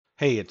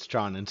Hey, it's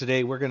John, and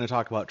today we're going to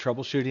talk about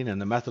troubleshooting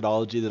and the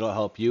methodology that'll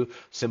help you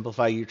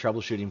simplify your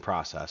troubleshooting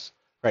process.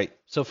 Right,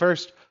 so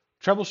first,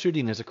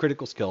 troubleshooting is a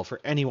critical skill for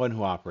anyone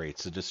who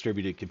operates a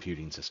distributed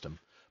computing system,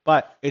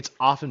 but it's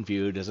often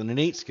viewed as an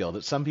innate skill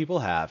that some people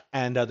have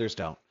and others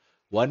don't.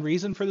 One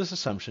reason for this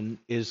assumption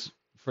is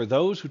for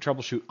those who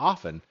troubleshoot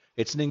often,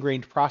 it's an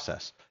ingrained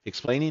process.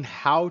 Explaining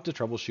how to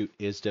troubleshoot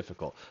is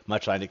difficult,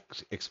 much like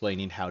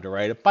explaining how to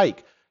ride a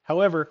bike.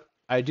 However,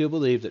 I do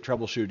believe that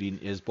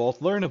troubleshooting is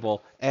both learnable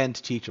and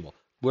teachable.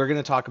 We're going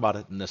to talk about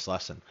it in this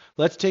lesson.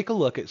 Let's take a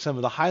look at some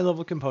of the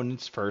high-level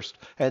components first,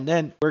 and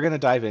then we're going to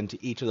dive into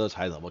each of those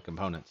high-level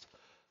components.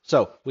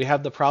 So we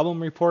have the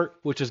problem report,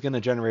 which is going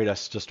to generate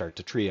us to start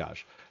to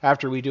triage.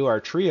 After we do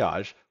our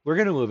triage, we're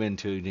going to move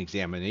into an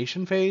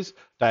examination phase,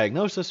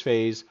 diagnosis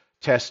phase,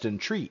 test and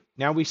treat.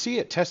 Now we see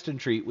at test and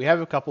treat, we have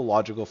a couple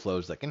logical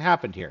flows that can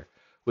happen here.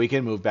 We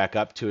can move back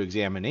up to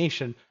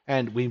examination,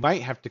 and we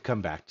might have to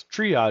come back to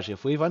triage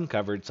if we've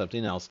uncovered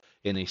something else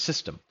in a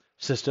system.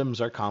 Systems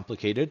are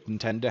complicated and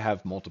tend to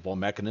have multiple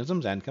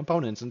mechanisms and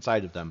components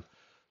inside of them.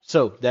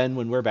 So then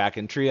when we're back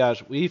in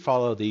triage, we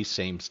follow these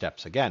same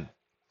steps again.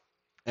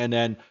 And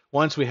then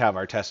once we have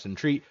our test and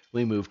treat,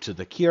 we move to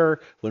the cure.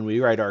 When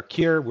we write our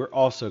cure, we're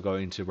also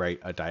going to write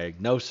a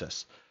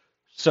diagnosis.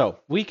 So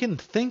we can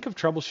think of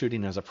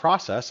troubleshooting as a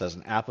process, as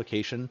an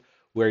application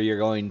where you're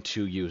going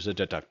to use a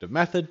deductive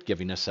method,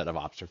 giving a set of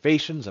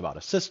observations about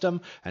a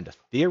system and a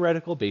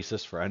theoretical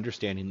basis for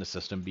understanding the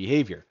system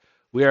behavior.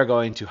 We are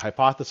going to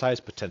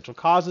hypothesize potential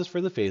causes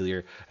for the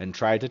failure and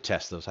try to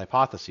test those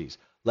hypotheses.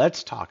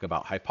 Let's talk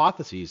about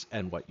hypotheses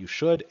and what you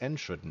should and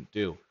shouldn't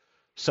do.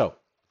 So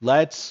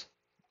let's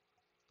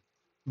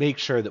make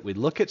sure that we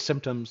look at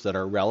symptoms that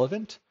are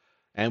relevant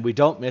and we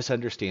don't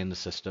misunderstand the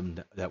system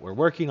that we're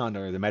working on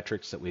or the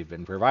metrics that we've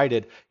been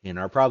provided in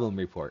our problem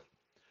report.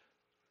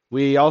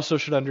 We also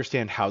should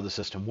understand how the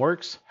system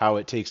works, how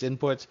it takes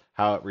inputs,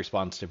 how it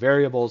responds to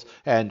variables,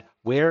 and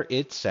where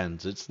it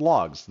sends its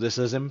logs. This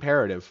is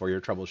imperative for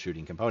your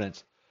troubleshooting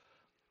components.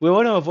 We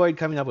want to avoid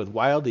coming up with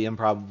wildly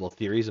improbable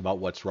theories about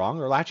what's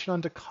wrong or latching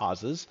onto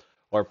causes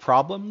or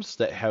problems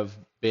that have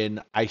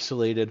been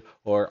isolated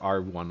or are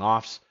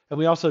one-offs. And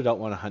we also don't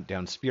want to hunt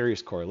down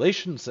spurious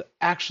correlations that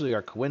actually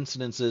are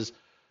coincidences.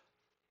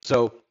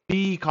 So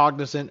be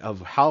cognizant of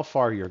how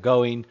far you're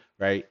going,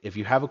 right? If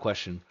you have a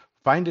question,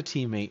 find a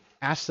teammate,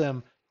 ask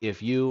them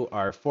if you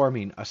are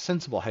forming a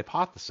sensible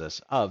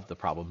hypothesis of the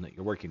problem that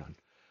you're working on.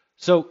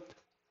 So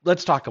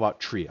let's talk about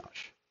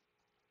triage.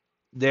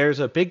 There's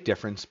a big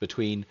difference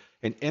between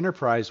an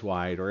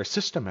enterprise-wide or a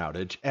system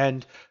outage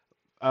and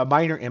a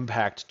minor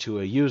impact to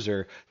a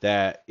user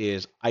that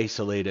is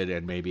isolated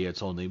and maybe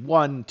it's only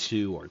 1,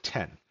 2, or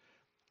 10.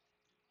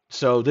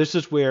 So this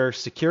is where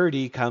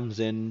security comes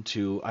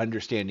into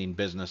understanding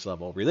business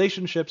level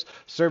relationships,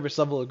 service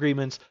level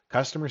agreements,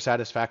 customer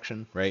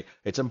satisfaction, right?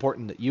 It's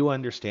important that you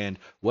understand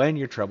when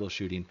you're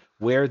troubleshooting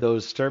where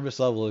those service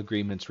level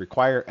agreements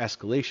require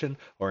escalation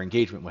or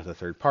engagement with a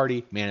third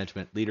party,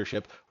 management,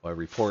 leadership, or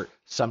report,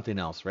 something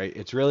else, right?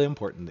 It's really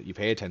important that you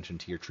pay attention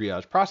to your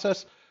triage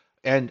process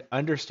and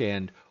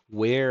understand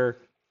where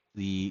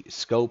the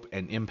scope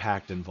and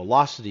impact and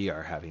velocity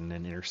are having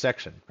an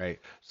intersection, right?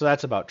 So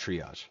that's about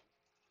triage.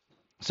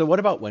 So what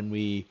about when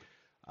we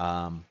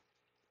are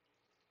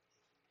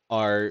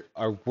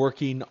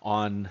working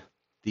on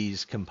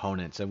these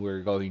components and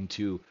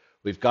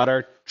we've got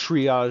our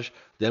triage,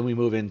 then we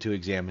move into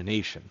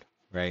examination,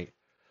 right?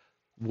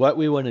 What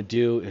we want to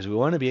do is we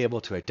want to be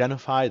able to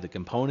identify the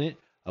component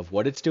of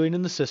what it's doing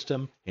in the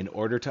system in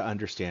order to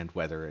understand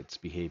whether it's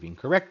behaving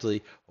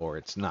correctly or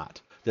it's not.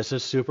 This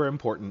is super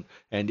important,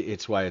 and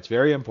it's why it's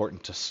very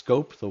important to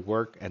scope the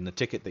work and the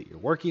ticket that you're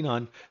working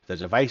on, the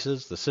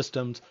devices, the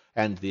systems,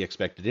 and the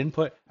expected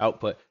input,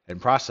 output,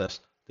 and process.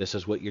 This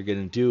is what you're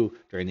going to do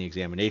during the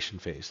examination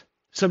phase.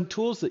 Some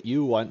tools that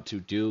you want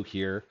to do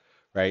here,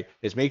 right,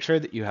 is make sure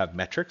that you have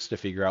metrics to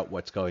figure out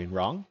what's going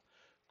wrong.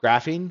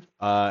 Graphing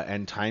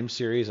and time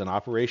series and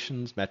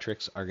operations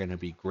metrics are going to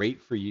be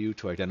great for you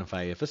to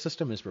identify if a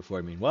system is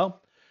performing well.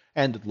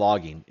 And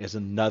logging is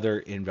another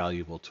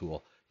invaluable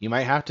tool. You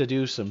might have to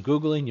do some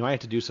Googling, you might have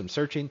to do some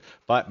searching,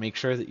 but make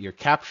sure that you're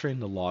capturing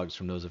the logs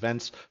from those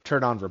events.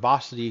 Turn on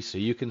verbosity so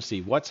you can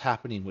see what's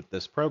happening with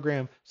this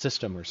program,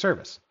 system, or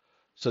service.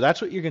 So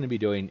that's what you're going to be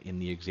doing in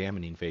the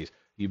examining phase.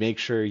 You make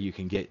sure you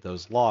can get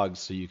those logs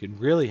so you can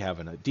really have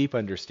a deep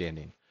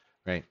understanding,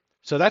 right?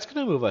 So that's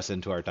going to move us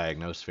into our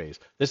diagnose phase.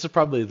 This is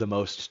probably the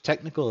most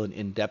technical and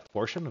in-depth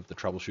portion of the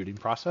troubleshooting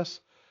process.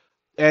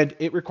 And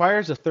it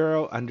requires a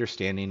thorough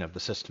understanding of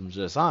the system's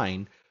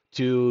design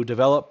to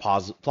develop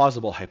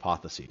plausible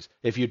hypotheses.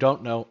 If you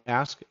don't know,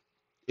 ask.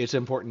 It's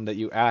important that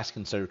you ask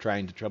instead of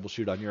trying to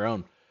troubleshoot on your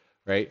own,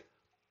 right?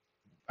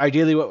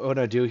 Ideally, what we want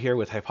to do here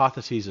with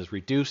hypotheses is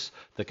reduce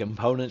the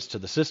components to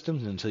the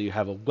systems until you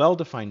have a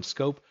well-defined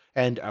scope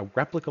and a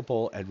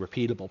replicable and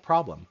repeatable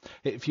problem.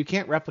 If you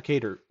can't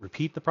replicate or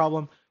repeat the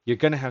problem, you're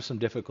going to have some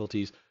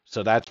difficulties.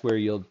 So that's where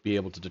you'll be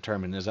able to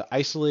determine, is it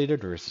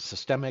isolated or is it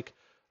systemic?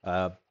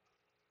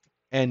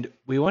 And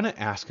we want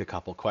to ask a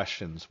couple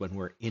questions when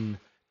we're in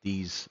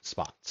these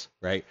spots,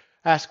 right?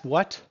 Ask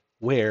what,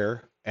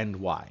 where, and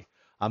why.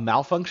 A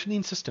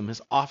malfunctioning system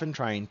is often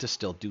trying to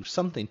still do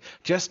something,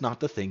 just not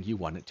the thing you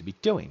want it to be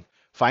doing.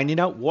 Finding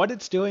out what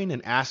it's doing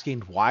and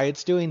asking why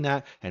it's doing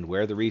that and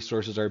where the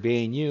resources are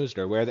being used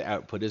or where the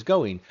output is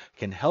going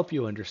can help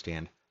you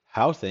understand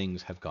how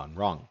things have gone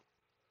wrong.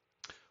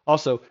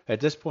 Also, at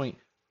this point,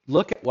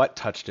 look at what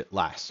touched it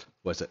last.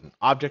 Was it an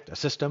object, a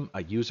system,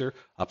 a user,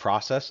 a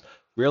process?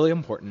 Really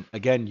important.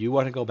 Again, you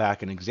want to go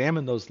back and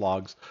examine those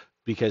logs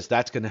because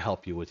that's going to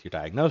help you with your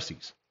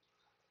diagnoses.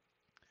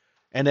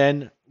 And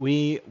then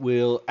we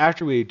will,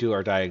 after we do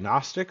our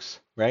diagnostics,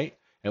 right,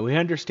 and we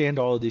understand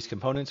all of these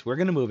components, we're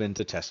going to move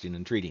into testing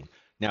and treating.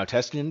 Now,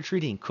 testing and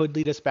treating could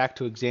lead us back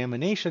to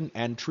examination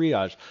and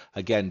triage.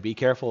 Again, be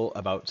careful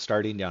about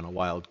starting down a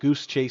wild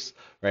goose chase,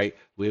 right?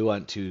 We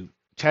want to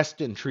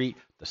test and treat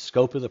the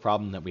scope of the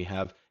problem that we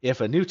have. If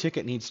a new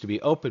ticket needs to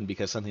be opened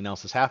because something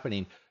else is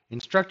happening,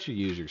 instruct your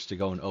users to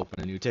go and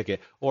open a new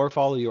ticket or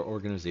follow your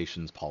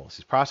organization's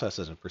policies,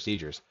 processes, and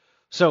procedures.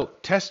 So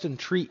test and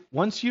treat.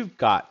 Once you've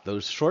got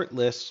those short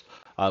lists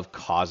of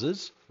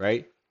causes,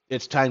 right,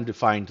 it's time to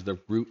find the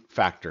root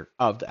factor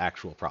of the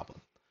actual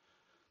problem.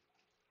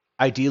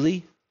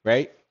 Ideally,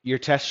 right, your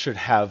test should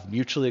have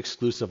mutually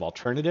exclusive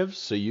alternatives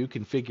so you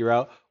can figure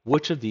out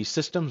which of these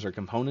systems or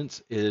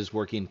components is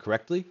working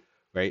correctly,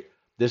 right?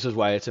 This is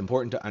why it's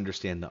important to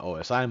understand the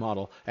OSI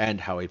model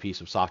and how a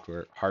piece of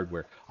software,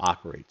 hardware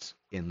operates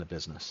in the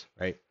business,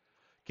 right?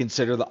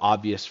 Consider the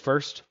obvious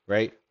first,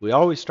 right? We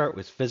always start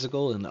with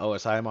physical in the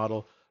OSI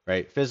model,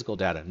 right? Physical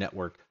data,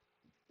 network,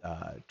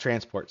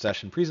 transport,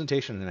 session,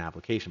 presentation, and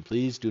application.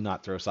 Please do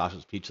not throw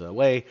sausage pizza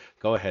away.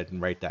 Go ahead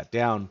and write that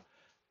down.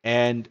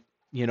 And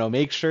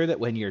make sure that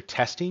when you're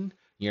testing,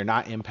 you're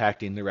not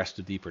impacting the rest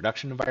of the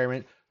production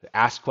environment.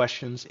 Ask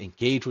questions,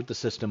 engage with the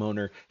system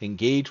owner,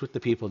 engage with the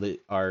people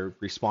that are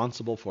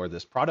responsible for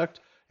this product,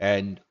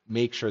 and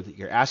make sure that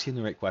you're asking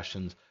the right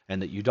questions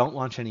and that you don't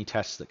launch any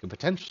tests that could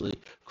potentially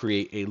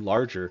create a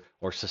larger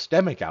or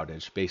systemic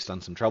outage based on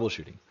some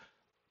troubleshooting.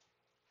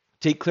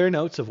 Take clear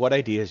notes of what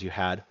ideas you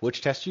had,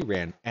 which tests you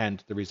ran,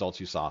 and the results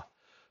you saw.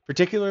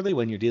 Particularly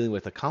when you're dealing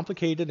with a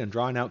complicated and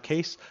drawn out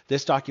case,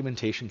 this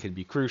documentation can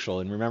be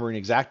crucial in remembering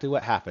exactly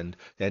what happened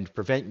and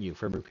prevent you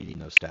from repeating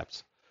those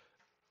steps.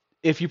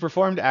 If you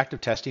performed active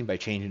testing by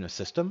changing a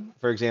system,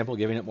 for example,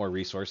 giving it more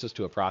resources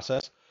to a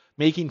process,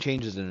 making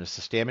changes in a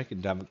systemic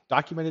and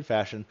documented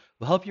fashion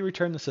will help you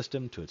return the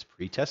system to its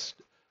pre-test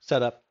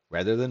setup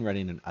rather than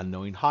running an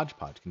unknowing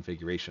hodgepodge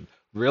configuration.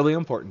 Really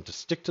important to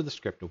stick to the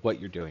script of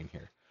what you're doing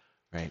here,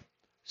 right?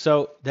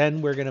 So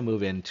then we're going to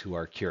move into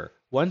our cure.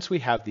 Once we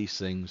have these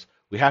things,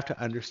 we have to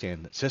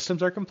understand that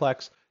systems are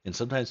complex and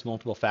sometimes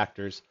multiple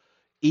factors,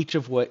 each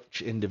of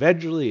which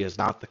individually is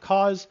not the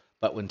cause,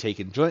 but when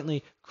taken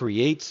jointly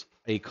creates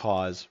a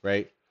cause,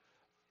 right?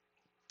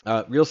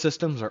 Real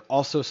systems are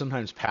also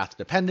sometimes path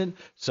dependent,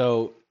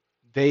 so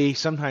they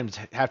sometimes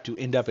have to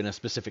end up in a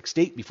specific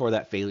state before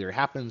that failure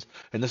happens,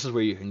 and this is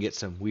where you can get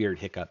some weird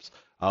hiccups.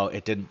 Oh,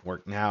 it didn't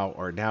work now,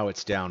 or now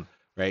it's down,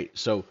 right?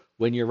 So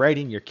when you're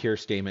writing your cure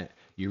statement,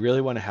 you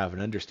really want to have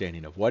an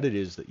understanding of what it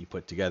is that you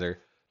put together,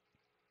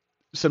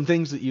 some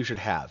things that you should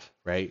have,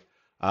 right?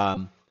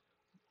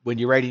 When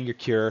you're writing your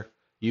cure,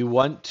 you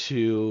want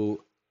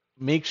to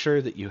make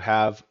sure that you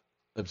have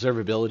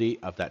observability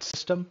of that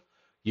system.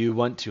 You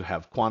want to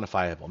have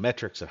quantifiable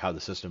metrics of how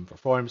the system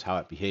performs, how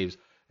it behaves,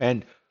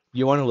 and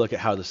you want to look at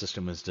how the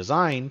system is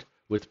designed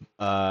with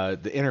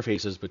the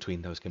interfaces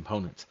between those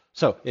components.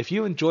 So if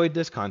you enjoyed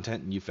this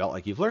content and you felt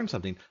like you've learned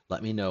something,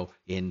 let me know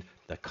in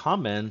the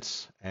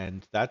comments,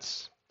 and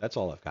that's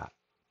all I've got.